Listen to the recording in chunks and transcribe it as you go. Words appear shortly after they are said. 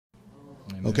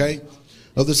okay,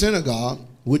 of the synagogue,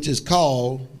 which is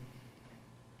called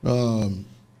of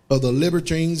the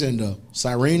Libertines and the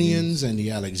Cyrenians and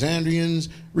the Alexandrians.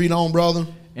 Read on, brother.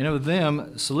 And of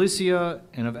them, Cilicia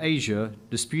and of Asia,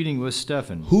 disputing with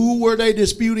Stephen. Who were they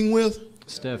disputing with?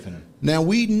 Stephen. Now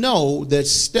we know that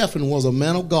Stephen was a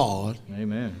man of God.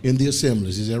 Amen. In the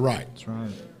assemblies. Is that right? That's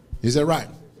right. Is that right?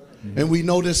 Mm-hmm. And we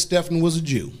know that Stephen was a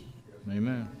Jew.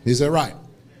 Amen. Is that right?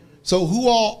 So who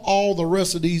are all the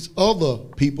rest of these other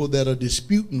people that are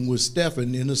disputing with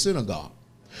Stephen in the synagogue?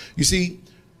 You see,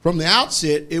 from the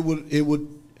outset, it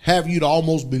would have you to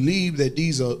almost believe that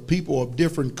these are people of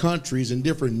different countries and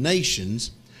different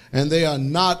nations, and they are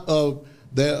not of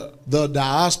the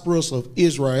diasporas of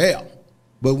Israel.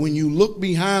 But when you look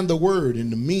behind the word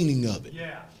and the meaning of it,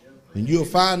 and you'll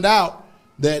find out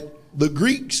that the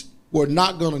Greeks were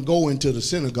not going to go into the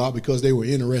synagogue because they were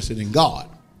interested in God.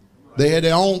 They had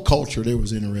their own culture they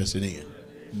was interested in.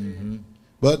 Mm-hmm.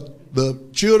 But the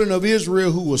children of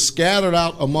Israel who were scattered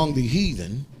out among the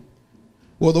heathen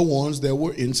were the ones that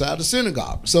were inside the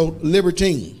synagogue. So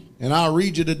libertine, and I'll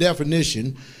read you the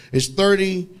definition. It's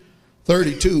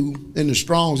 30:32 in the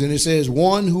Strong's, and it says,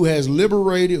 one who has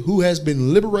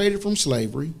been liberated from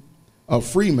slavery, a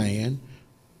free man,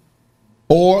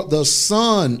 or the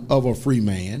son of a free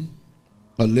man.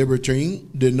 A libertine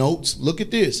denotes, look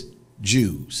at this,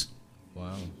 Jews.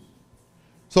 Wow.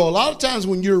 So a lot of times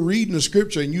when you're reading the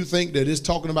scripture and you think that it's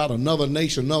talking about another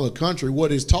nation, another country,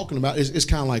 what it's talking about is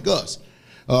kind of like us.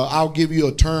 I'll give you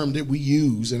a term that we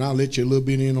use, and I'll let you a little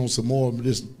bit in on some more of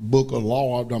this book of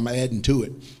law I'm adding to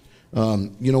it.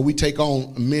 We take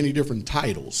on many different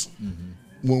titles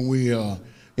when we are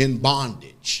in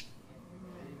bondage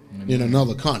in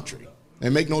another country.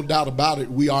 And make no doubt about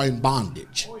it, we are in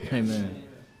bondage. Amen.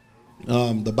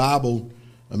 The Bible,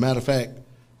 a matter of fact,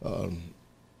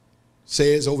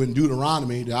 says over in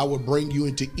Deuteronomy that I will bring you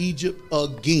into Egypt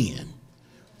again.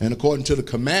 And according to the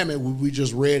commandment we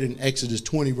just read in Exodus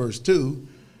 20 verse 2,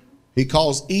 he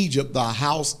calls Egypt the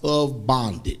house of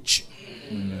bondage.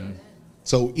 Amen.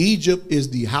 So Egypt is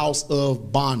the house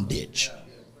of bondage.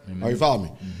 Amen. Are you following me?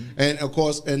 Mm-hmm. And of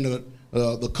course, and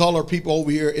the colored people over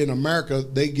here in America,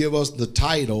 they give us the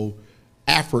title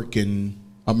African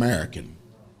American.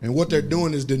 And what they're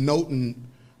doing is denoting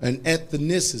an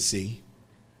ethnicity,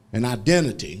 an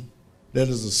identity that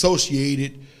is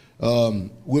associated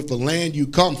with the land you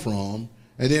come from,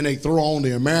 and then they throw on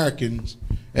the Americans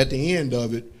at the end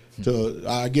of it to,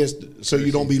 I guess, so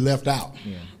you don't be left out.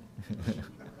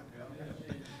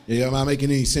 Yeah, am I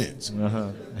making any sense? Uh-huh.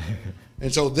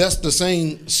 And so that's the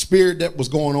same spirit that was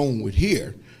going on with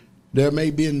here. There may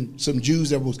have been some Jews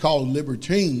that was called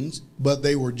libertines, but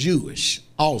they were Jewish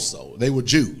also. They were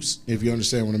Jews, if you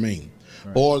understand what I mean.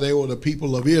 Right. Or they were the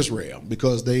people of Israel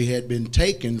because they had been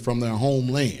taken from their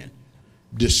homeland,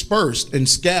 dispersed and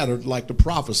scattered like the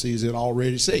prophecies had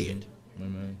already said.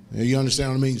 Amen. You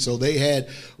understand what I mean? So they had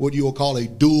what you will call a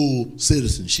dual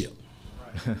citizenship.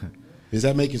 Is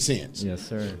that making sense? Yes,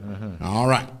 sir. Uh-huh. All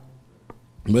right.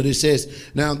 But it says,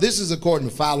 now this is according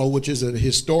to Philo, which is a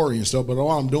historian stuff, but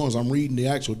all I'm doing is I'm reading the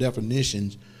actual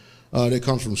definitions that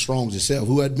comes from Strong's itself,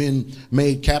 who had been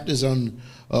made captives on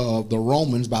the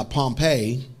Romans by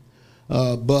Pompey,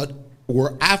 but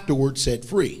were afterwards set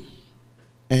free,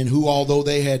 and who, although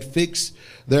they had fixed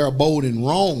their abode in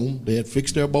Rome,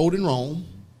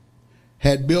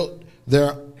 had built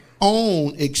their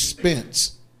own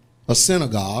expense a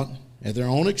synagogue. At their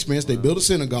own expense, they built a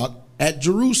synagogue at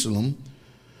Jerusalem,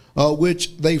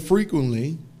 which they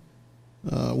frequent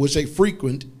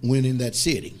when in that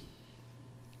city.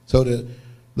 So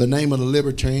the name of the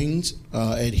libertines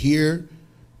adhere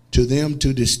to them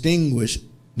to distinguish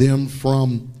them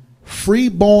from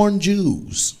freeborn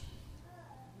Jews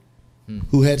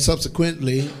who had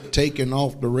subsequently taken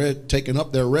up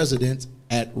their residence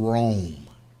at Rome.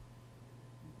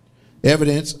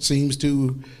 Evidence seems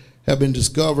to have been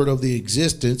discovered of the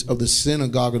existence of the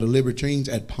synagogue of the libertines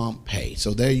at Pompeii.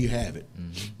 So there you have it.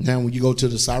 Mm-hmm. Now when you go to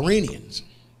the Cyrenians,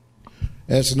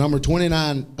 that's number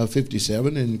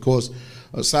 2957, and of course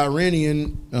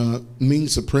Cyrenian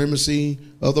means supremacy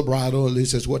of the bridle, at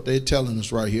least that's what they're telling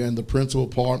us right here, and the principal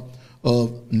part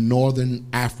of northern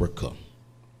Africa,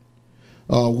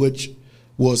 which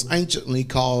was anciently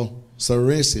called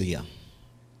Cilicia.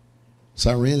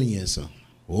 Cyrenians.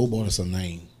 Oh boy, that's a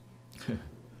name.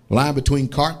 Lying between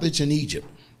Carthage and Egypt,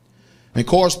 and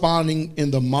corresponding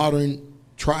in the modern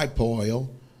Tripoli,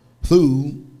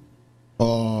 although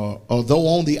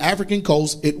on the African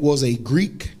coast it was a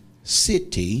Greek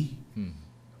city,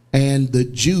 and the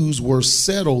Jews were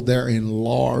settled there in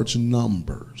large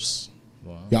numbers.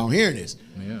 Wow. Y'all hearing this?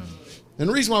 Yeah. And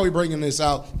the reason why we're bringing this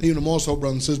out, even more so,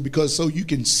 brothers and sisters, because so you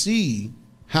can see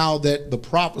how that the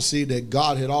prophecy that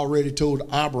God had already told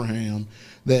Abraham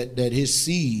that his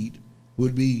seed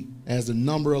would be as the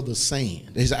number of the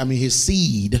sand. His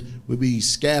seed would be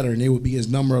scattered, and it would be as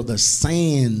number of the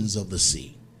sands of the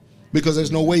sea. Because there's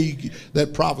no way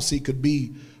that prophecy could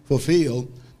be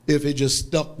fulfilled if it just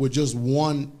stuck with just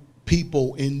one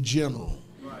people in general.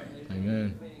 Right.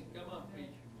 Amen.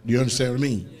 Do you understand what I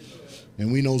mean? And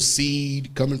we know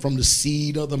seed coming from the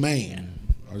seed of the man.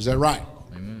 Is that right?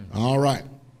 Amen. All right.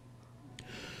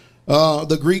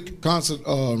 The Greek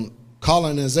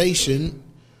colonization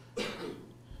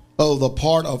of the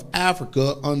part of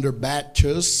Africa under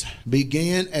Bacchus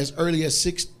began as early as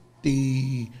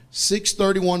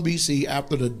 631 BC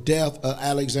after the death of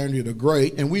Alexander the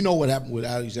Great. And we know what happened with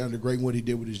Alexander the Great and what he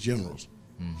did with his generals.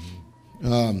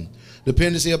 Mm-hmm.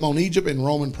 Dependency upon Egypt and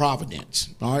Roman providence.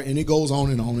 All right, and it goes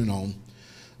on and on and on.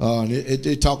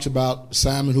 It talks about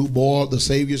Simon who bore the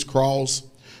Savior's cross,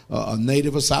 a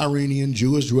native of Cyrenian,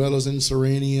 Jewish dwellers in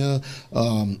Cyrenia,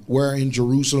 where in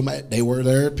Jerusalem, they were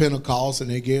there at Pentecost,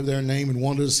 and they gave their name in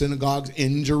one of the synagogues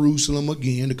in Jerusalem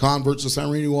again. The converts of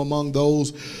Cyrenia were among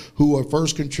those who were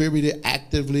first contributed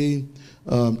actively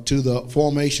to the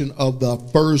formation of the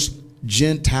first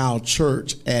Gentile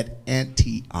church at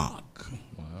Antioch.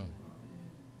 Wow.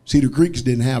 See, the Greeks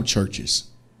didn't have churches,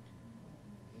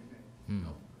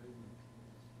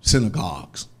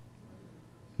 synagogues.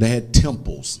 They had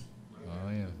temples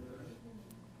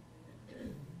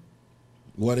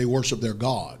where they worship their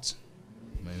gods.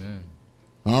 Amen.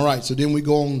 All right, so then we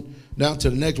go on down to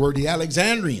the next word, the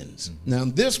Alexandrians. Mm-hmm. Now,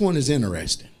 this one is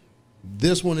interesting.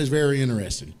 This one is very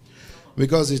interesting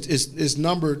because it's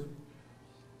numbered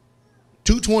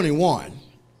 221,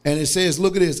 and it says,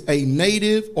 look at this, a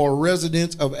native or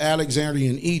resident of Alexandria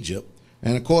in Egypt.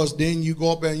 And, of course, then you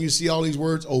go up there and you see all these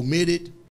words omitted.